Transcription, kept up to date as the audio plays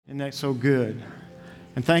Isn't that so good?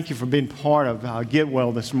 And thank you for being part of Get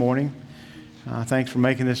Well this morning. Thanks for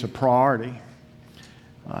making this a priority.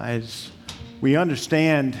 As we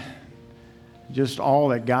understand just all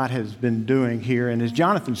that God has been doing here, and as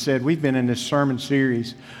Jonathan said, we've been in this sermon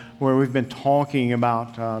series where we've been talking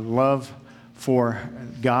about love for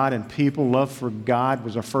God and people. Love for God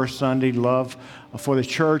was our first Sunday. Love for the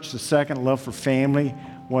church, the second. Love for family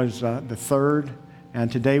was the third. And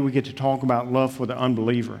today we get to talk about love for the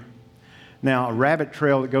unbeliever. Now, a rabbit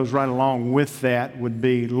trail that goes right along with that would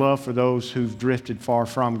be love for those who've drifted far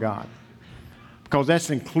from God, because that's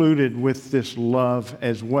included with this love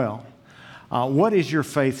as well. What is your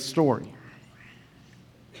faith story?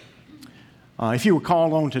 If you were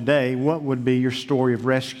called on today, what would be your story of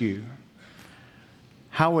rescue?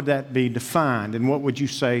 How would that be defined, and what would you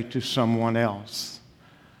say to someone else?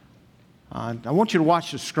 I want you to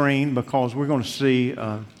watch the screen, because we're going to see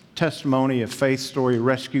a testimony, a faith story, a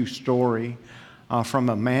rescue story from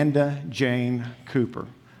Amanda Jane Cooper.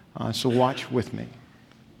 So watch with me.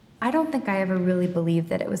 I don't think I ever really believed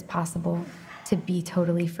that it was possible to be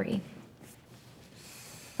totally free.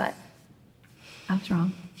 But I was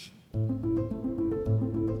wrong.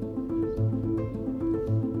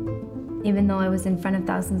 Even though I was in front of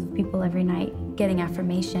thousands of people every night getting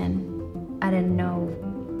affirmation, I didn't know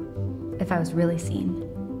if I was really seen.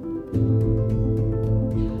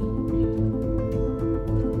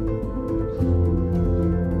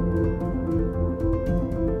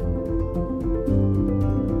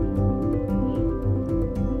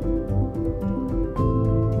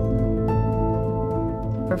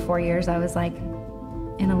 For 4 years, I was like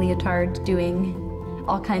in a leotard doing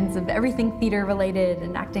all kinds of everything theater related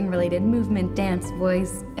and acting related, movement, dance,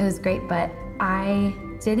 voice. It was great, but I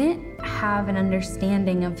didn't have an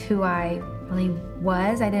understanding of who I really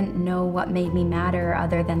was. I didn't know what made me matter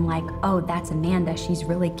other than like, oh, that's Amanda. She's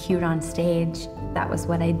really cute on stage. That was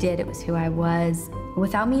what I did. It was who I was.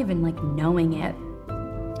 Without me even like knowing it,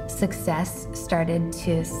 success started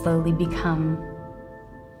to slowly become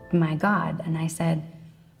my God. And I said,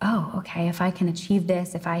 oh, okay, if I can achieve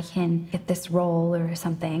this, if I can get this role or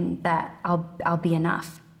something, that I'll be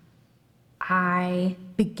enough. I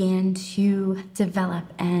began to develop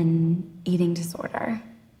an eating disorder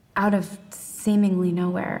out of seemingly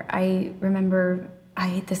nowhere. I remember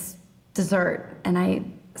I ate this dessert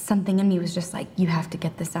and something in me was just like, you have to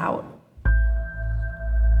get this out. I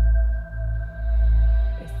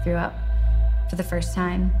threw up for the first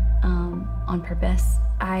time on purpose.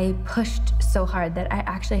 I pushed so hard that I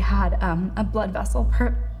actually had a blood vessel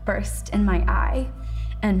burst in my eye,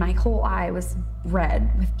 and my whole eye was red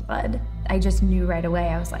with blood. I just knew right away.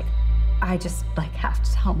 I was like, I just have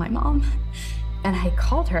to tell my mom. And I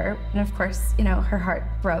called her, and of course, her heart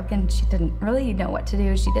broke and she didn't really know what to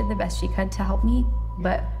do. She did the best she could to help me,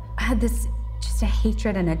 but I had just a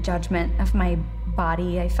hatred and a judgment of my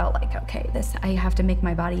body. I felt like, okay, I have to make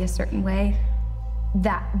my body a certain way.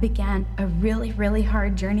 That began a really, really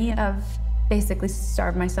hard journey of basically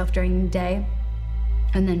starve myself during the day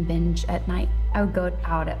and then binge at night. I would go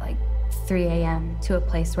out at 3 a.m. to a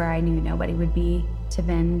place where I knew nobody would be to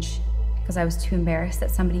binge because I was too embarrassed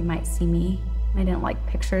that somebody might see me. I didn't like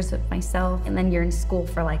pictures of myself. And then you're in school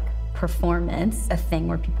for performance, a thing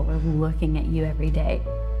where people are looking at you every day.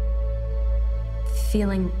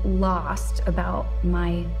 Feeling lost about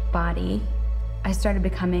my body, I started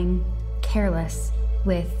becoming careless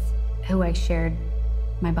with who I shared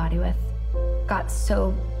my body with. Got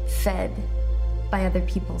so fed by other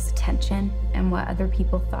people's attention and what other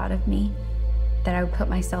people thought of me that I would put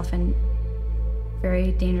myself in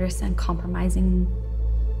very dangerous and compromising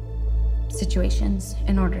situations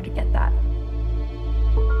in order to get that.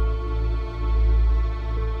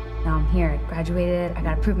 Now I'm here, I graduated, I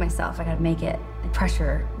gotta prove myself, I gotta make it. The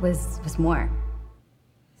pressure was more.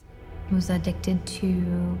 I was addicted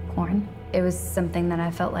to porn. It was something that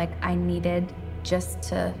I felt like I needed just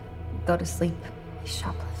to go to sleep. I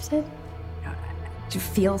shoplifted to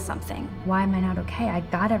feel something. Why am I not okay? I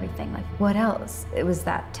got everything. What else? It was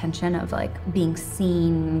that tension of being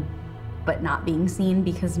seen, but not being seen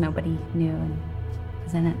because nobody knew. And I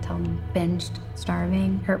was in it till binged,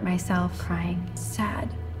 starving, hurt myself, crying, sad.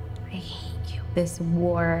 I hate you. This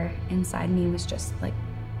war inside me was just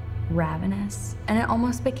ravenous. And it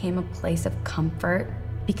almost became a place of comfort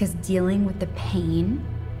because dealing with the pain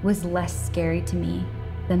was less scary to me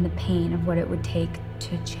than the pain of what it would take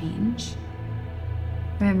to change.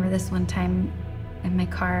 I remember this one time in my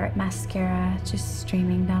car, mascara just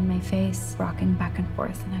streaming down my face, rocking back and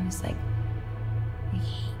forth, and I was like, I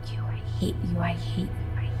hate you, I hate you, I hate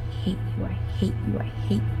you, I hate you, I hate you, I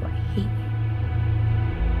hate you, I hate you.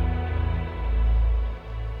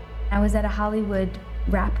 I was at a Hollywood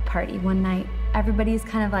rap party one night. Everybody's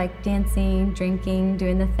kind of like dancing, drinking,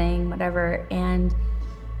 doing the thing, whatever, and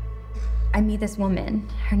I meet this woman.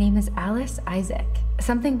 Her name is Alice Isaac.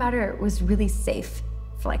 Something about her was really safe.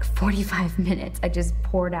 For like 45 minutes, I just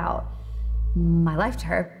poured out my life to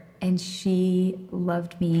her, and she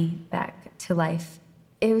loved me back to life.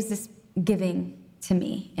 It was this giving to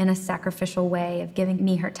me in a sacrificial way of giving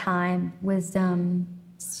me her time, wisdom.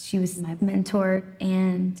 She was my mentor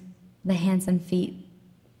and the hands and feet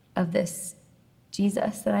of this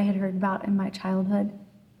Jesus that I had heard about in my childhood.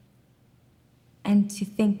 And to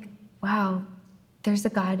think, wow, there's a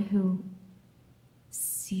God who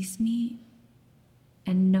sees me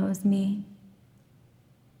and knows me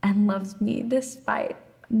and loves me despite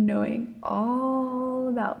knowing all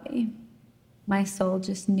about me. My soul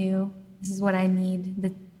just knew this is what I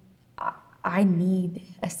need. I need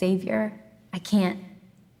a savior. I can't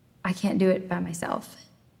do it by myself.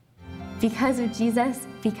 Because of Jesus,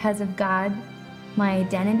 because of God, my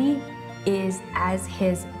identity is as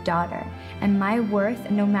his daughter. And my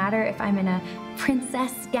worth, no matter if I'm in a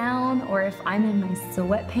princess gown or if I'm in my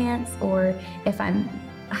sweatpants or if I'm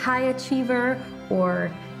a high achiever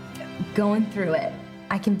or going through it,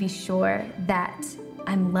 I can be sure that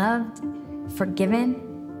I'm loved,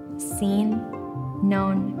 forgiven, seen,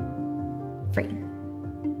 known, free.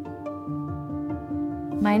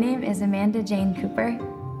 My name is Amanda Jane Cooper,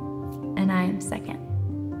 and I am second.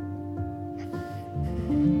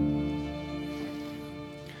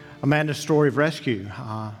 Amanda's story of rescue.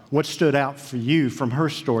 What stood out for you from her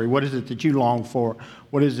story? What is it that you long for?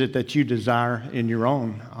 What is it that you desire in your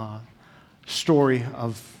own story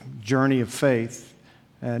of journey of faith?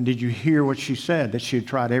 And did you hear what she said, that she had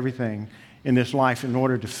tried everything in this life in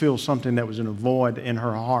order to fill something that was in a void in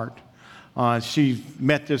her heart? She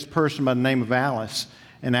met this person by the name of Alice,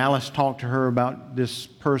 and Alice talked to her about this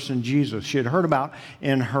person, Jesus. She had heard about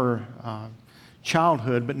in her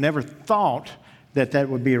childhood, but never thought that that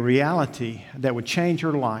would be a reality that would change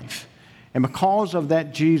her life. And because of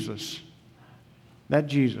that Jesus,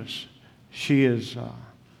 she is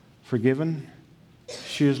forgiven,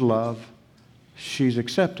 she is loved, she's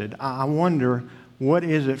accepted. I wonder, what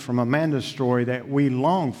is it from Amanda's story that we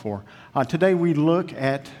long for? Today we look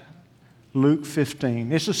at Luke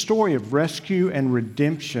 15. It's a story of rescue and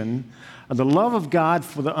redemption, of the love of God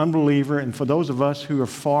for the unbeliever and for those of us who are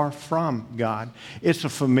far from God. It's a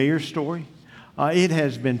familiar story. It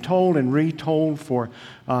has been told and retold for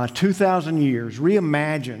 2,000 years,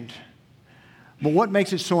 reimagined. But what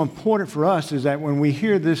makes it so important for us is that when we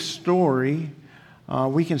hear this story,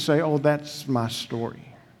 we can say, oh, that's my story.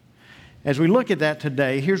 As we look at that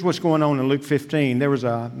today, here's what's going on in Luke 15. There was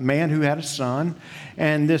a man who had a son,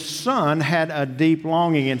 and this son had a deep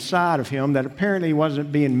longing inside of him that apparently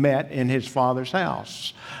wasn't being met in his father's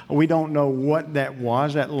house. We don't know what that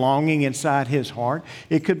was, that longing inside his heart.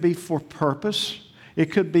 It could be for purpose.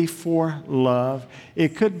 It could be for love.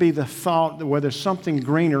 It could be the thought that whether there's something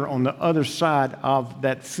greener on the other side of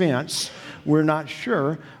that fence. We're not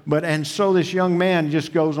sure. And so this young man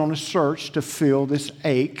just goes on a search to fill this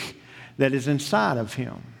ache that is inside of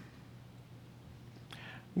him.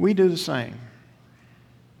 We do the same.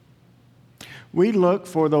 We look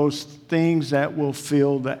for those things that will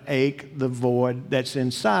fill the ache, the void that's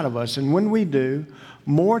inside of us. And when we do,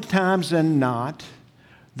 more times than not,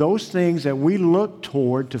 those things that we look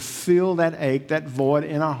toward to fill that ache, that void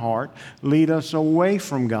in our heart, lead us away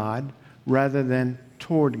from God rather than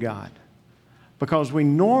toward God. Because we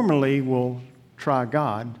normally will try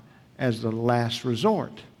God as the last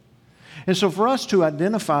resort. And so for us to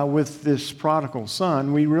identify with this prodigal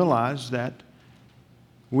son, we realize that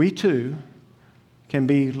we too can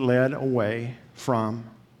be led away from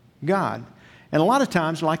God. And a lot of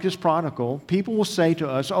times, like this prodigal, people will say to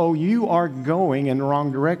us, oh, you are going in the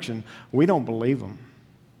wrong direction. We don't believe them.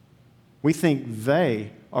 We think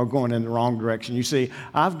they are going in the wrong direction. You see,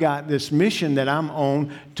 I've got this mission that I'm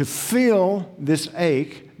on to fill this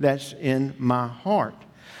ache that's in my heart.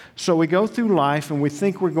 So we go through life and we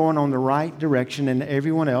think we're going on the right direction and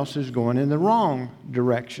everyone else is going in the wrong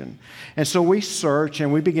direction. And so we search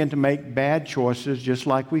and we begin to make bad choices, just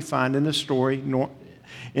like we find in the story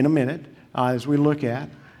in a minute as we look at.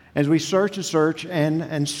 As we search and search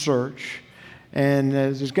and search, and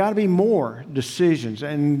there's got to be more decisions.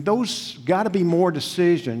 And those got to be more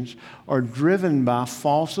decisions are driven by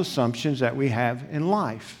false assumptions that we have in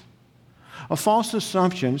life. A false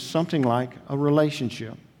assumption is something like a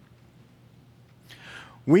relationship.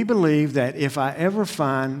 We believe that if I ever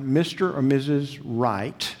find Mr. or Mrs.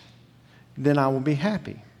 Right, then I will be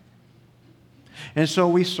happy. And so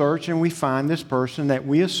we search and we find this person that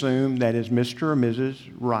we assume that is Mr. or Mrs.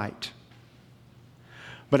 Right.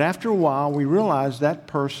 But after a while, we realize that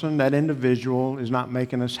person, that individual, is not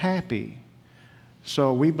making us happy.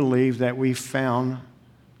 So we believe that we found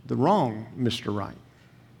the wrong Mr. Right.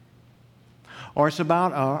 Or it's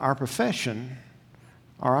about our profession,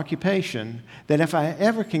 our occupation, that if I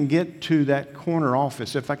ever can get to that corner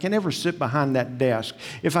office, if I can ever sit behind that desk,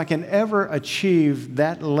 if I can ever achieve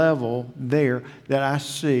that level there that I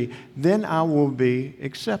see, then I will be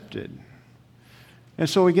accepted. And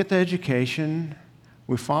so we get the education,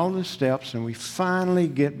 we follow the steps, and we finally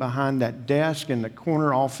get behind that desk in the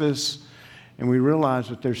corner office, and we realize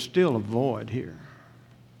that there's still a void here.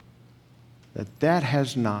 That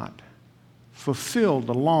has not fulfilled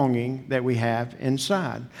the longing that we have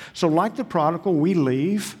inside. So like the prodigal, we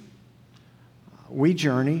leave, we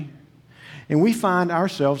journey, and we find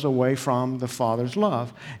ourselves away from the Father's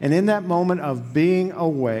love. And in that moment of being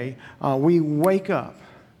away, we wake up.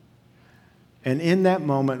 And in that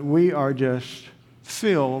moment, we are just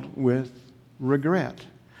filled with regret.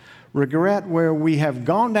 Regret where we have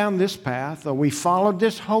gone down this path, or we followed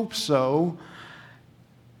this hope so,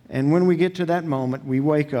 and when we get to that moment, we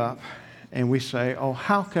wake up and we say, oh,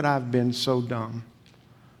 how could I have been so dumb?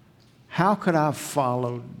 How could I have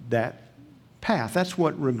followed that path? That's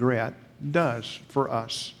what regret does for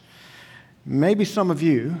us. Maybe some of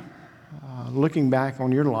you, looking back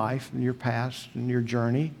on your life and your past and your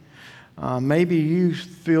journey, maybe you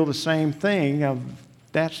feel the same thing of,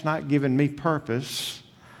 that's not giving me purpose.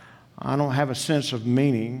 I don't have a sense of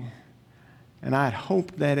meaning, and I'd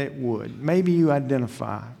hope that it would. Maybe you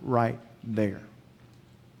identify right there.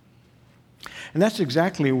 And that's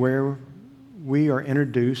exactly where we are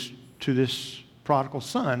introduced to this prodigal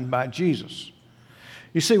son by Jesus.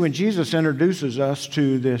 You see, when Jesus introduces us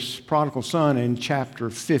to this prodigal son in chapter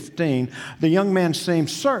 15, the young man seemed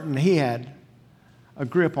certain he had a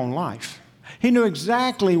grip on life. He knew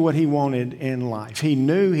exactly what he wanted in life. He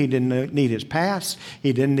knew he didn't need his past.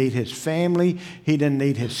 He didn't need his family. He didn't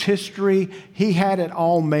need his history. He had it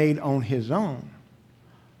all made on his own.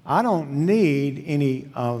 I don't need any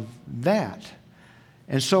of that.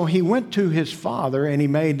 And so he went to his father and he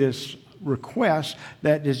made this request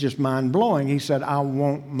that is just mind-blowing. He said, I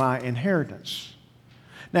want my inheritance.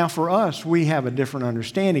 Now for us, we have a different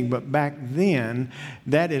understanding, but back then,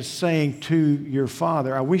 that is saying to your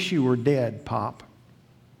father, I wish you were dead, Pop.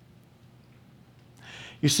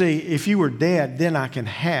 You see, if you were dead, then I can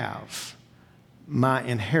have my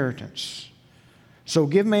inheritance. So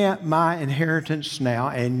give me my inheritance now,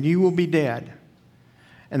 and you will be dead.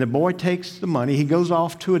 And the boy takes the money. He goes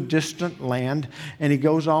off to a distant land, and he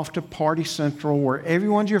goes off to Party Central, where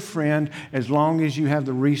everyone's your friend as long as you have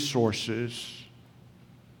the resources.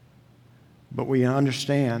 But we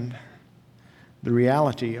understand the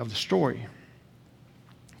reality of the story.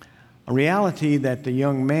 A reality that the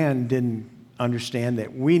young man didn't understand,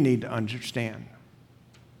 that we need to understand.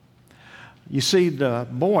 You see, the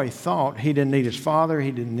boy thought he didn't need his father,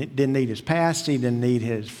 he didn't need his past, he didn't need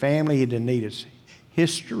his family, he didn't need his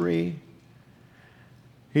history.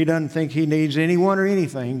 He doesn't think he needs anyone or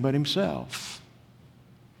anything but himself.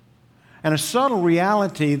 And a subtle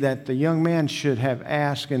reality that the young man should have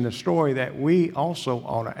asked in the story that we also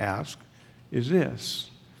ought to ask is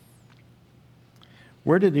this: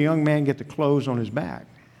 where did the young man get the clothes on his back?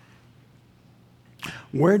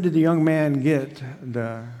 Where did the young man get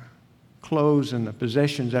the clothes and the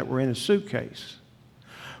possessions that were in his suitcase?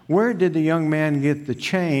 Where did the young man get the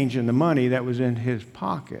change and the money that was in his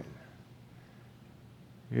pocket?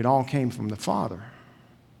 It all came from the Father.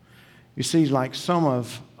 You see, like some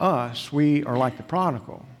of us, we are like the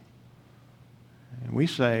prodigal. And we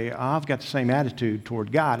say, I've got the same attitude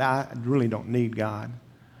toward God. I really don't need God,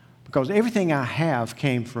 because everything I have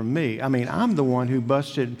came from me. I mean, I'm the one who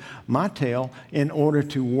busted my tail in order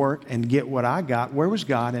to work and get what I got. Where was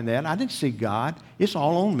God in that? I didn't see God. It's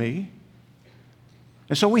all on me.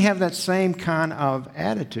 And so we have that same kind of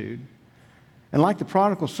attitude. And like the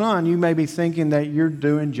prodigal son, you may be thinking that you're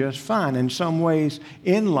doing just fine. In some ways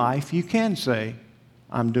in life, you can say,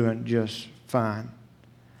 I'm doing just fine.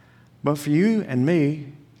 But for you and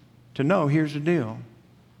me to know, here's the deal.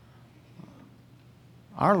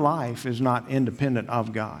 Our life is not independent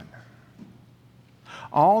of God.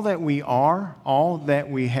 All that we are, all that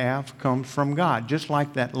we have comes from God, just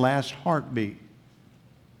like that last heartbeat,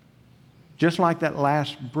 just like that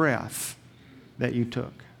last breath that you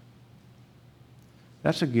took.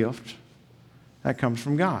 That's a gift that comes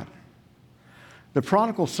from God. The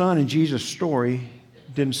prodigal son in Jesus' story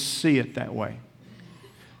didn't see it that way.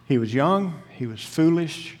 He was young, he was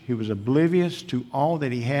foolish, he was oblivious to all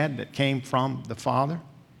that he had that came from the Father.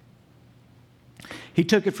 He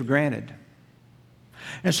took it for granted.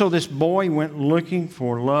 And so this boy went looking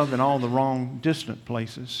for love in all the wrong, distant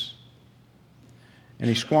places. And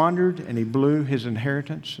he squandered and he blew his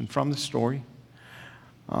inheritance. And from the story,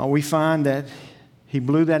 we find that he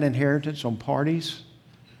blew that inheritance on parties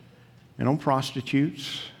and on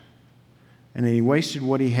prostitutes. And then he wasted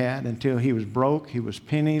what he had until he was broke, he was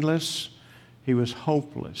penniless, he was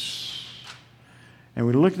hopeless. And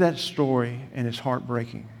we look at that story and it's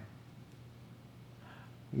heartbreaking.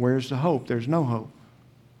 Where's the hope? There's no hope.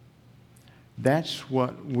 That's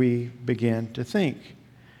what we begin to think.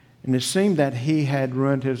 And it seemed that he had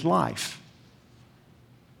ruined his life.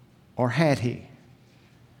 Or had he?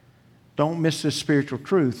 Don't miss this spiritual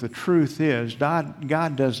truth. The truth is,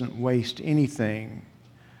 God doesn't waste anything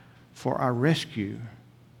for our rescue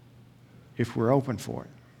if we're open for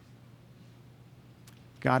it.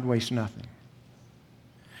 God wastes nothing.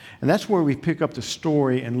 And that's where we pick up the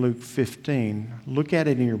story in Luke 15. Look at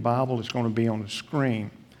it in your Bible. It's going to be on the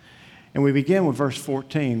screen. And we begin with verse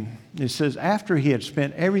 14. It says, after he had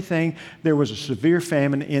spent everything, there was a severe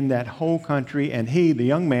famine in that whole country, and he, the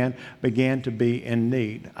young man, began to be in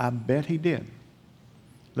need. I bet he did.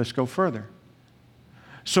 Let's go further.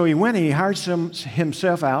 So he went and he hired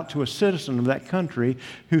himself out to a citizen of that country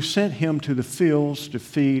who sent him to the fields to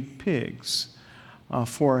feed pigs.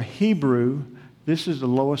 For a Hebrew, this is the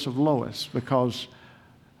lowest of lowest, because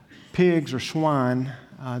pigs or swine,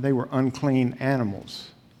 they were unclean animals.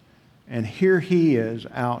 And here he is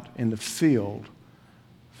out in the field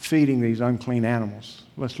feeding these unclean animals.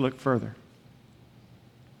 Let's look further.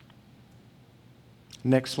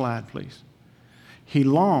 Next slide, please. He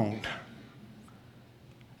longed,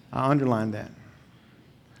 I underlined that,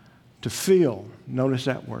 to fill, notice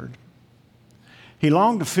that word. He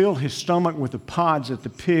longed to fill his stomach with the pods that the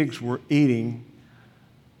pigs were eating,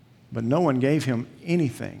 but no one gave him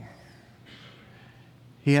anything.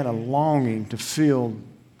 He had a longing to fill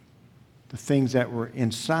the things that were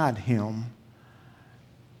inside him,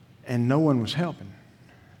 and no one was helping.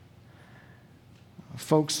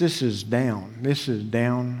 Folks, this is down. This is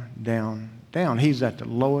down, down, down. He's at the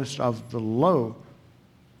lowest of the low.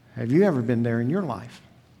 Have you ever been there in your life?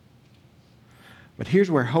 But here's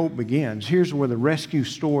where hope begins. Here's where the rescue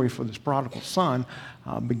story for this prodigal son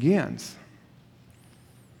begins.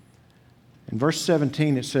 In verse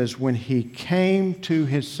 17, it says, when he came to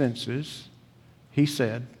his senses, he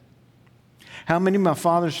said, how many of my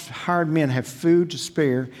father's hired men have food to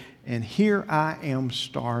spare, and here I am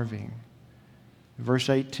starving? Verse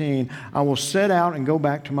 18, I will set out and go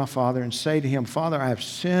back to my father and say to him, Father, I have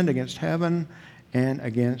sinned against heaven and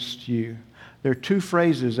against you. There are two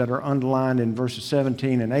phrases that are underlined in verses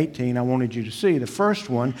 17 and 18 I wanted you to see. The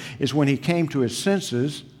first one is when he came to his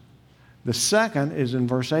senses. The second is in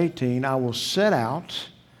verse 18, I will set out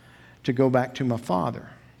to go back to my father.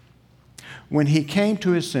 When he came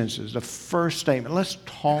to his senses, the first statement, let's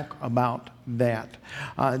talk about that.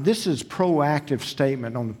 This is proactive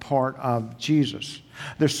statement on the part of Jesus.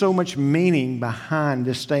 There's so much meaning behind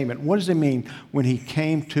this statement. What does it mean when he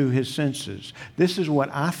came to his senses? This is what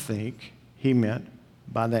I think he meant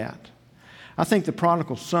by that. I think the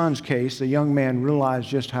prodigal son's case, the young man realized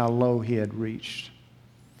just how low he had reached,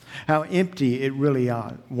 how empty it really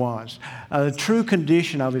was. The true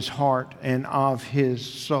condition of his heart and of his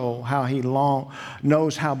soul, how he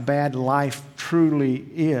knows how bad life truly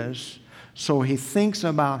is. So he thinks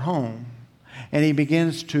about home, and he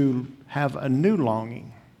begins to have a new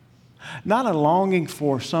longing. Not a longing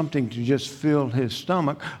for something to just fill his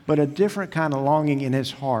stomach, but a different kind of longing in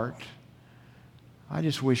his heart. I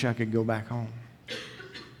just wish I could go back home.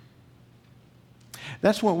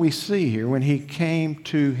 That's what we see here when he came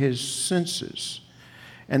to his senses.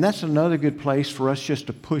 And that's another good place for us just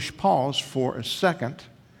to push pause for a second,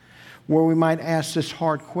 where we might ask this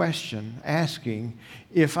hard question, asking,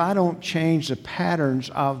 if I don't change the patterns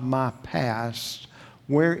of my past,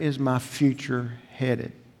 where is my future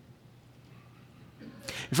headed?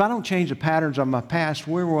 If I don't change the patterns of my past,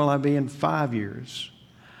 where will I be in 5 years?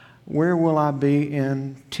 Where will I be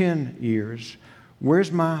in 10 years?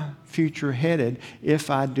 Where's my future headed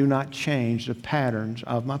if I do not change the patterns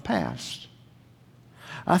of my past?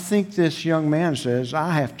 I think this young man says,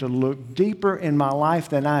 I have to look deeper in my life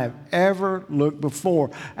than I have ever looked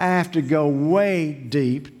before. I have to go way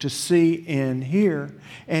deep to see in here.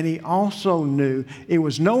 And he also knew it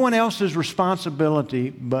was no one else's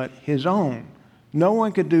responsibility but his own. No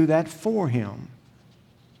one could do that for him.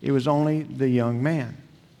 It was only the young man.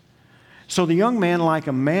 So the young man, like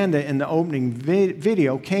Amanda in the opening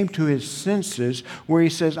video, came to his senses where he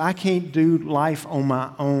says, I can't do life on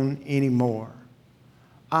my own anymore.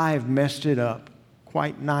 I've messed it up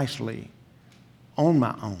quite nicely on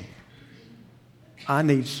my own. I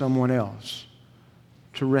need someone else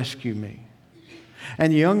to rescue me.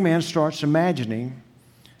 And the young man starts imagining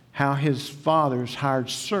how his father's hired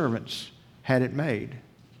servants had it made.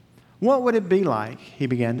 What would it be like, he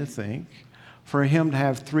began to think, for him to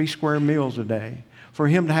have 3 square meals a day, for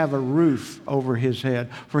him to have a roof over his head,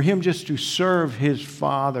 for him just to serve his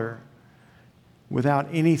father without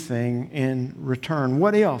anything in return?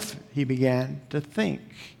 What if, he began to think.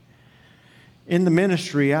 In the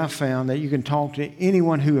ministry, I found that you can talk to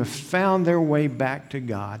anyone who has found their way back to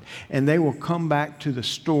God, and they will come back to the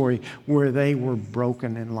story where they were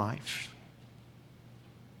broken in life,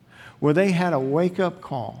 where they had a wake-up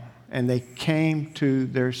call and they came to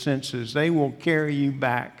their senses. They will carry you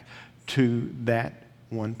back to that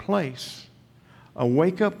one place. A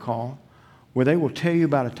wake-up call where they will tell you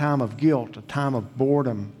about a time of guilt, a time of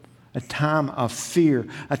boredom, a time of fear,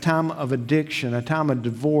 a time of addiction, a time of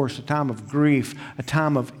divorce, a time of grief, a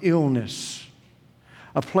time of illness.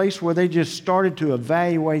 A place where they just started to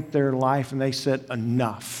evaluate their life and they said,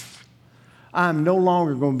 enough. I'm no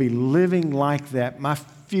longer going to be living like that. My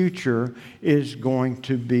future is going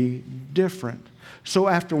to be different. So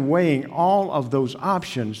after weighing all of those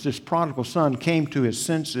options, this prodigal son came to his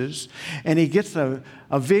senses and he gets a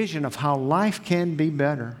vision of how life can be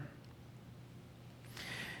better.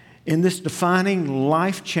 In this defining,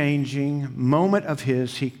 life-changing moment of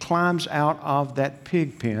his, he climbs out of that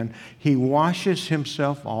pig pen, he washes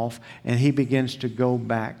himself off, and he begins to go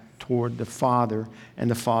back toward the Father and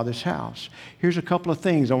the Father's house. Here's a couple of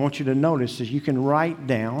things I want you to notice that you can write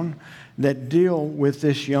down that deal with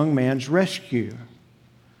this young man's rescue.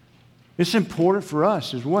 It's important for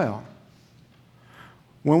us as well.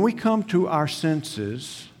 When we come to our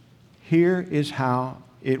senses, here is how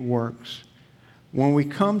it works. When we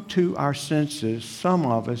come to our senses, some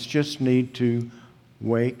of us just need to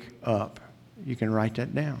wake up. You can write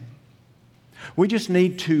that down. We just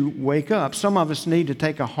need to wake up. Some of us need to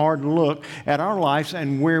take a hard look at our lives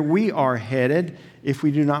and where we are headed if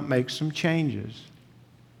we do not make some changes.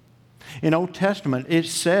 In Old Testament, it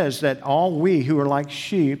says that all we who are like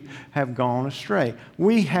sheep have gone astray.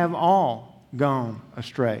 We have all gone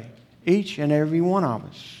astray, each and every one of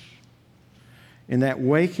us. In that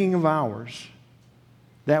waking of ours,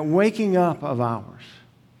 that waking up of ours,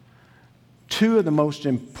 2 of the most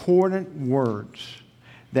important words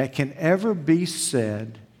that can ever be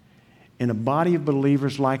said in a body of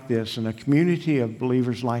believers like this, in a community of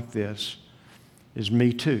believers like this, is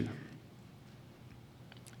me too.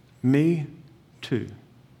 Me too.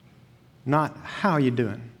 Not how you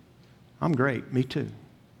doing? I'm great. Me too.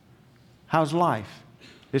 How's life?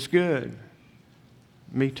 It's good.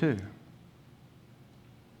 Me too.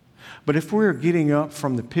 But if we're getting up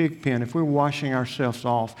from the pig pen, if we're washing ourselves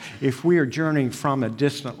off, if we are journeying from a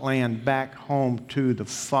distant land back home to the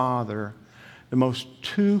Father,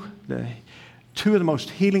 two of the most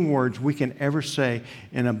healing words we can ever say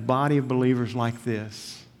in a body of believers like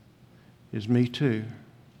this is me too.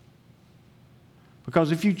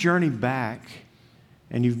 Because if you journey back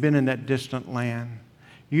and you've been in that distant land,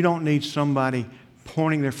 you don't need somebody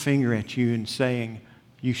pointing their finger at you and saying,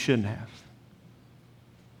 you shouldn't have.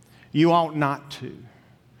 You ought not to.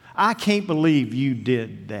 I can't believe you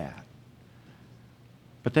did that.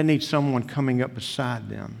 But they need someone coming up beside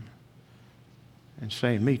them and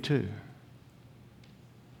saying, me too.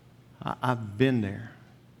 I've been there.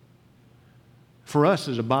 For us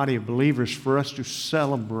as a body of believers, for us to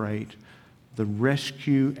celebrate the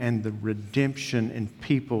rescue and the redemption in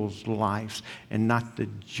people's lives and not the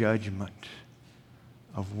judgment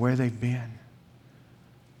of where they've been,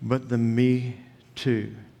 but the me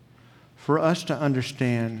too. For us to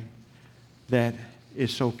understand that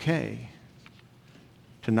it's okay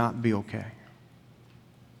to not be okay.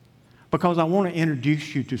 Because I want to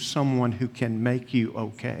introduce you to someone who can make you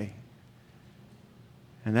okay.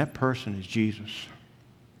 And that person is Jesus.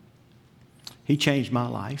 He changed my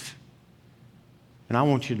life. And I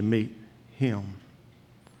want you to meet him.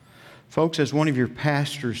 Folks, as one of your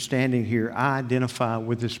pastors standing here, I identify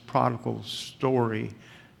with this prodigal story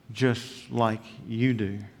just like you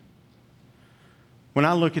do. When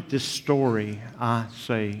I look at this story, I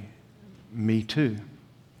say, me too.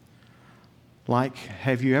 Like,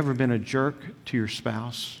 have you ever been a jerk to your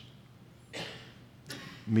spouse?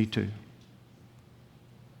 Me too.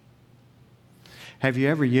 Have you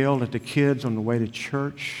ever yelled at the kids on the way to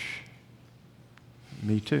church?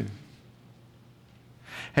 Me too.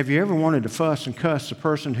 Have you ever wanted to fuss and cuss the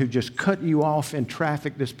person who just cut you off in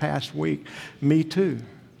traffic this past week? Me too.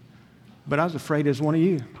 But I was afraid it was one of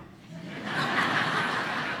you.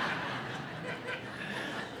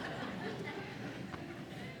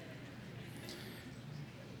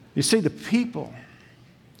 You see, the people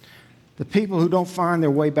who don't find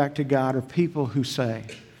their way back to God are people who say,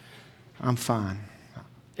 I'm fine.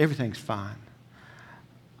 Everything's fine.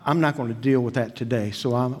 I'm not going to deal with that today,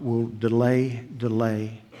 so I will delay.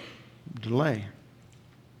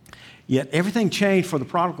 Yet everything changed for the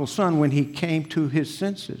prodigal son when he came to his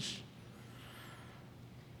senses.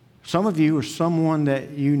 Some of you or someone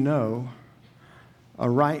that you know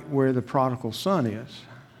are right where the prodigal son is.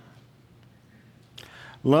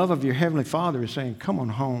 Love of your Heavenly Father is saying, come on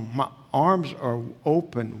home. My arms are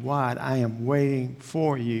open wide. I am waiting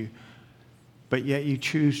for you. But yet you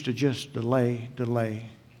choose to just delay.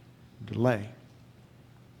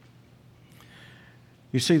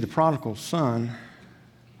 You see, the prodigal son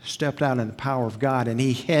stepped out in the power of God, and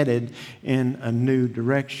he headed in a new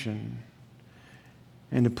direction.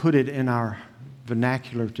 And to put it in our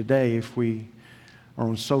vernacular today, if we are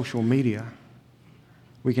on social media,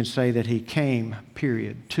 we can say that he came,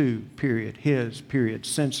 period, to, period, his, period,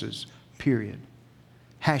 senses, period.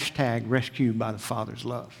 Hashtag rescued by the Father's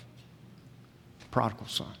love. Prodigal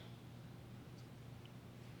son.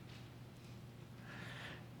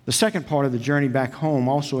 The second part of the journey back home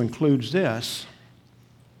also includes this,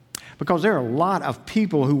 because there are a lot of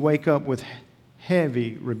people who wake up with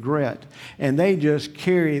heavy regret, and they just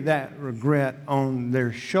carry that regret on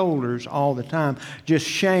their shoulders all the time, just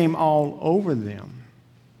shame all over them.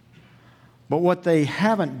 But what they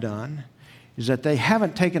haven't done is that they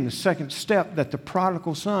haven't taken the second step that the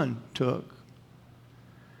prodigal son took,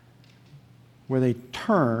 where they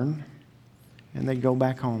turn and they go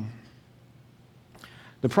back home.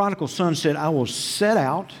 The prodigal son said, I will set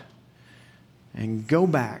out and go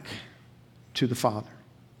back to the Father.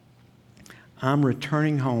 I'm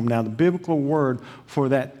returning home. Now, the biblical word for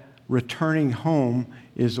that returning home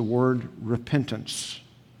is the word repentance.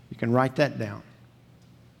 You can write that down.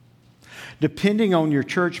 Depending on your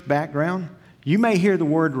church background, you may hear the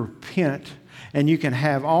word repent, and you can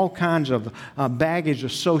have all kinds of baggage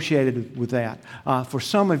associated with that. For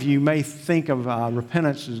some of you, may think of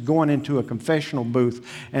repentance as going into a confessional booth,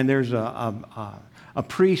 and there's a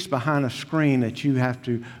priest behind a screen that you have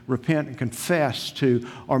to repent and confess to.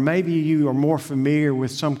 Or maybe you are more familiar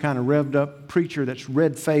with some kind of revved up preacher that's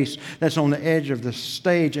red-faced, that's on the edge of the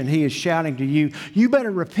stage, and he is shouting to you, you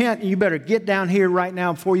better repent and you better get down here right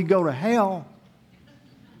now before you go to hell.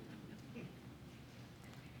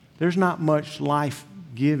 There's not much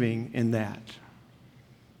life-giving in that.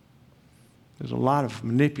 There's a lot of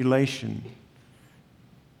manipulation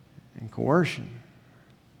and coercion.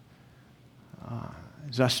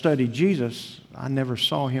 As I studied Jesus, I never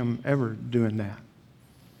saw him ever doing that.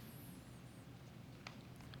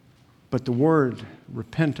 But the word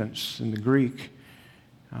repentance in the Greek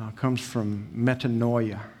comes from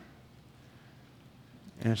metanoia,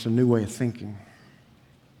 and it's a new way of thinking.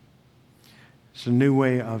 It's a new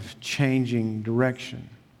way of changing direction.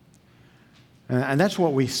 And that's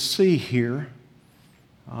what we see here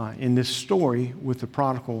in this story with the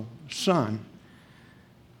prodigal son,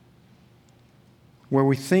 where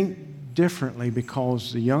we think differently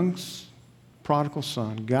because the young prodigal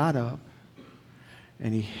son got up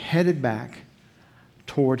and he headed back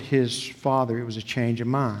toward his father. It was a change of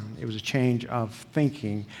mind. It was a change of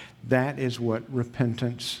thinking. That is what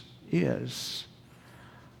repentance is.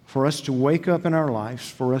 For us to wake up in our lives,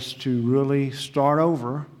 for us to really start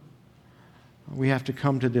over, we have to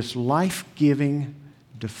come to this life-giving,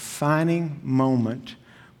 defining moment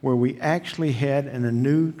where we actually head in a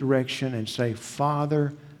new direction and say,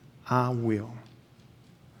 Father, I will.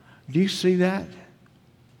 Do you see that?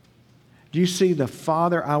 Do you see the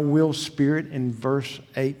Father, I will spirit in verse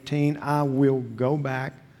 18? I will go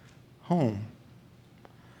back home.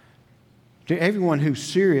 To everyone who's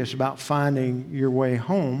serious about finding your way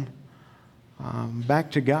home,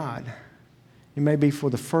 back to God, it may be for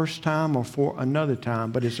the first time or for another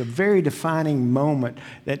time, but it's a very defining moment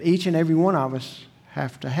that each and every one of us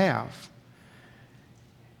have to have.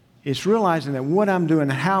 It's realizing that what I'm doing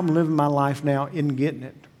and how I'm living my life now isn't getting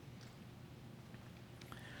it.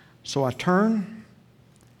 So I turn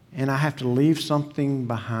and I have to leave something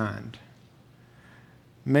behind.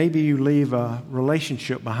 Maybe you leave a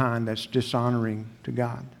relationship behind that's dishonoring to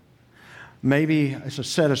God. Maybe it's a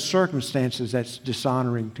set of circumstances that's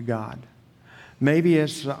dishonoring to God. Maybe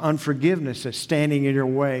it's unforgiveness that's standing in your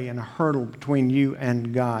way and a hurdle between you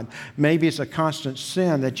and God. Maybe it's a constant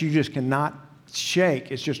sin that you just cannot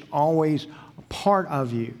shake. It's just always part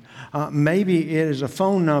of you. Maybe it is a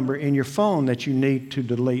phone number in your phone that you need to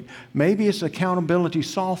delete. Maybe it's accountability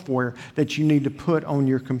software that you need to put on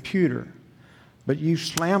your computer. But you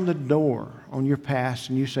slam the door on your past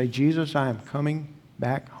and you say, Jesus, I am coming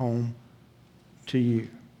back home to you.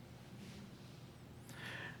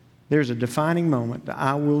 There's a defining moment, the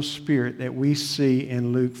I will spirit that we see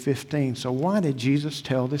in Luke 15. So why did Jesus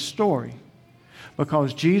tell this story?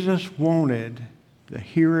 Because Jesus wanted the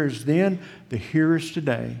hearers then, the hearers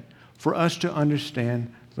today, for us to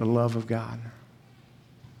understand the love of God.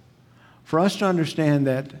 For us to understand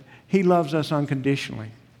that He loves us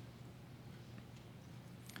unconditionally.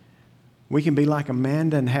 We can be like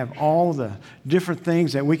Amanda and have all the different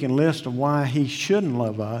things that we can list of why He shouldn't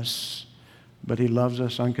love us, but He loves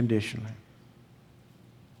us unconditionally.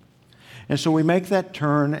 And so we make that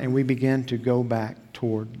turn and we begin to go back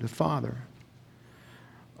toward the Father.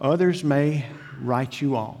 Others may write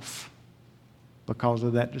you off because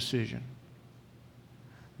of that decision.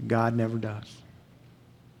 God never does.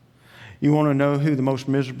 You want to know who the most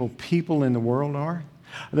miserable people in the world are?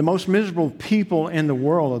 The most miserable people in the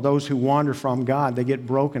world are those who wander from God. They get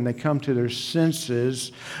broken. They come to their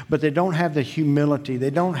senses, but they don't have the humility. They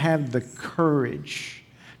don't have the courage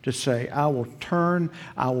to say, I will turn,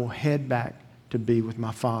 I will head back to be with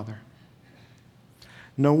my Father.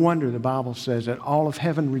 No wonder the Bible says that all of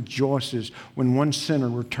heaven rejoices when one sinner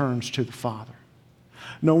returns to the Father.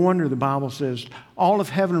 No wonder the Bible says all of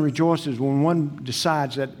heaven rejoices when one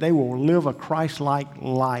decides that they will live a Christ-like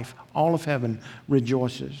life. All of heaven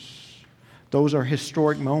rejoices. Those are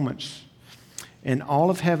historic moments. And all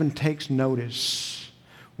of heaven takes notice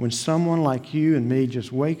when someone like you and me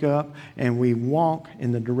just wake up and we walk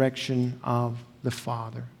in the direction of the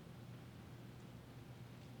Father.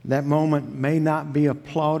 That moment may not be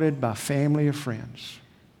applauded by family or friends.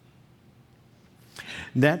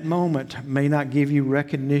 That moment may not give you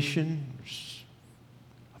recognition,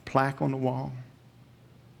 a plaque on the wall,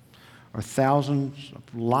 or thousands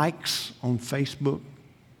of likes on Facebook.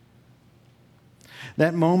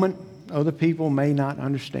 That moment, other people may not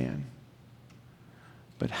understand.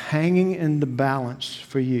 But hanging in the balance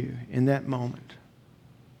for you in that moment,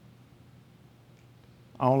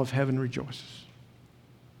 all of heaven rejoices.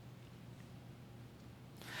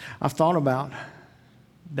 I've thought about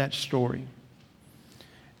that story.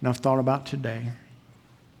 And I've thought about today,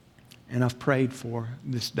 and I've prayed for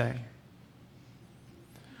this day.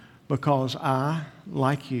 Because I,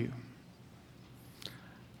 like you,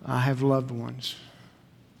 I have loved ones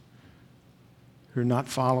who are not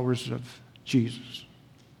followers of Jesus.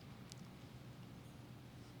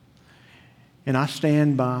 And I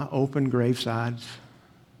stand by open gravesides,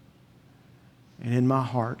 and in my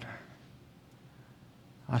heart,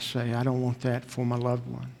 I say, I don't want that for my loved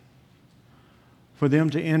one. For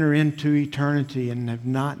them to enter into eternity and have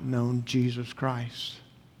not known Jesus Christ.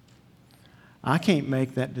 I can't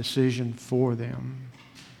make that decision for them,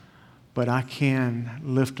 but I can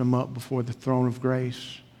lift them up before the throne of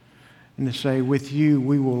grace and to say, with you,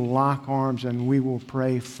 we will lock arms and we will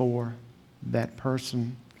pray for that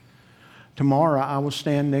person. Tomorrow, I will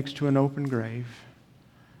stand next to an open grave,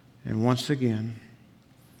 and once again,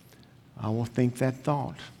 I will think that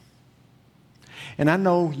thought. And I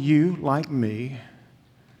know you, like me,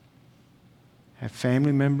 have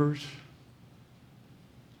family members,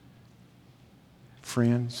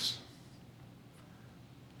 friends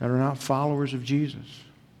that are not followers of Jesus.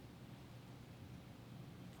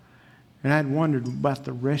 And I'd wondered about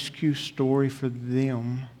the rescue story for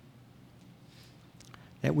them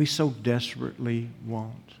that we so desperately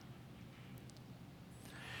want.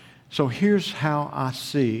 So here's how I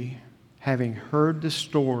see, having heard the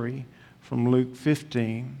story from Luke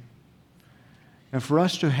 15, and for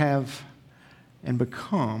us to have and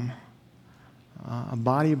become a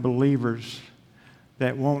body of believers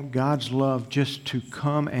that want God's love just to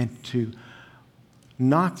come and to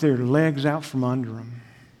knock their legs out from under them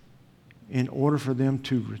in order for them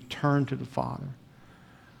to return to the Father.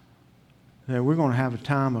 That we're going to have a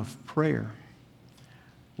time of prayer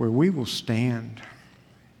where we will stand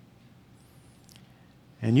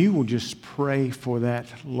and you will just pray for that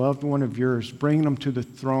loved one of yours, bring them to the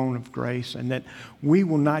throne of grace, and that we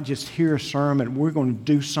will not just hear a sermon. We're going to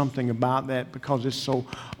do something about that because it's so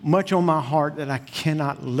much on my heart that I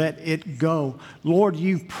cannot let it go. Lord,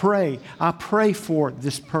 you pray. I pray for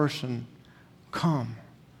this person. Come.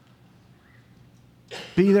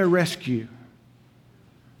 Be their rescue.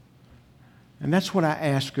 And that's what I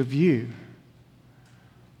ask of you.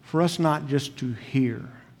 For us not just to hear,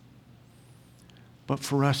 but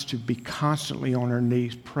for us to be constantly on our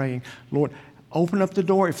knees praying, Lord, Open up the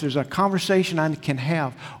door. If there's a conversation I can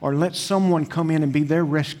have, or let someone come in and be their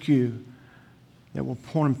rescue that will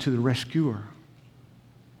point them to the rescuer.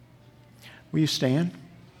 Will you stand?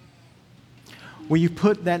 Will you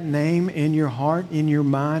put that name in your heart, in your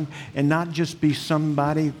mind, and not just be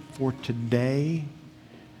somebody for today,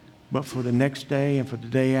 but for the next day and for the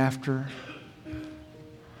day after?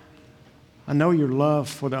 I know your love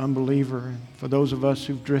for the unbeliever, for those of us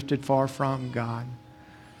who've drifted far from God.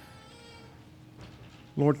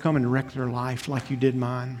 Lord, come and wreck their life like you did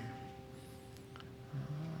mine.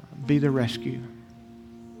 Be the rescue.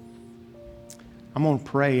 I'm going to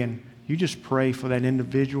pray, and you just pray for that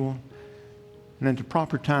individual. And at the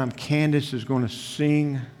proper time, Candace is going to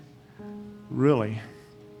sing really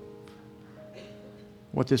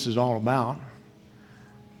what this is all about.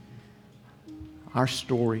 Our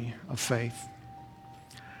story of faith.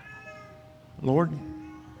 Lord,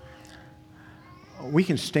 we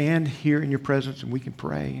can stand here in your presence and we can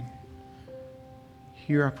pray.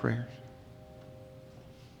 Hear our prayers.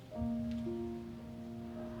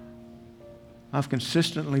 I've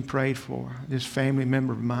consistently prayed for this family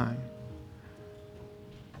member of mine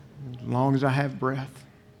as long as I have breath.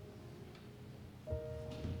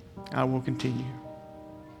 I will continue.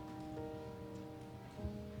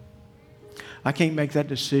 I can't make that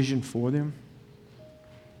decision for them,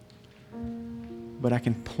 but I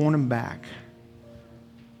can point them back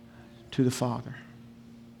to the Father.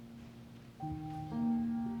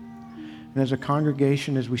 And as a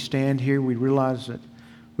congregation, as we stand here, we realize that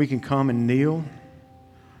we can come and kneel.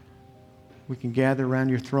 We can gather around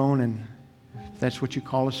your throne, and if that's what you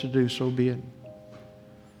call us to do, so be it.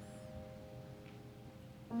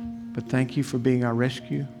 But thank you for being our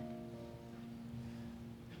rescue.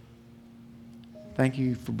 Thank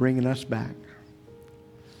you for bringing us back.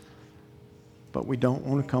 But we don't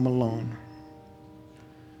want to come alone.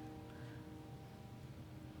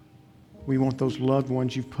 We want those loved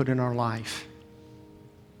ones you've put in our life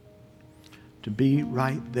to be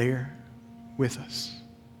right there with us.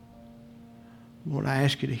 Lord, I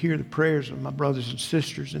ask you to hear the prayers of my brothers and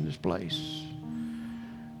sisters in this place.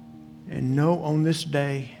 And know on this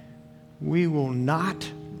day, we will not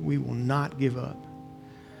give up.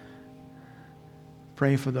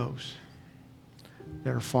 Praying for those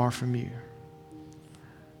that are far from you.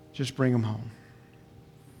 Just bring them home.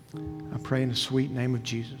 I pray in the sweet name of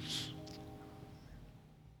Jesus.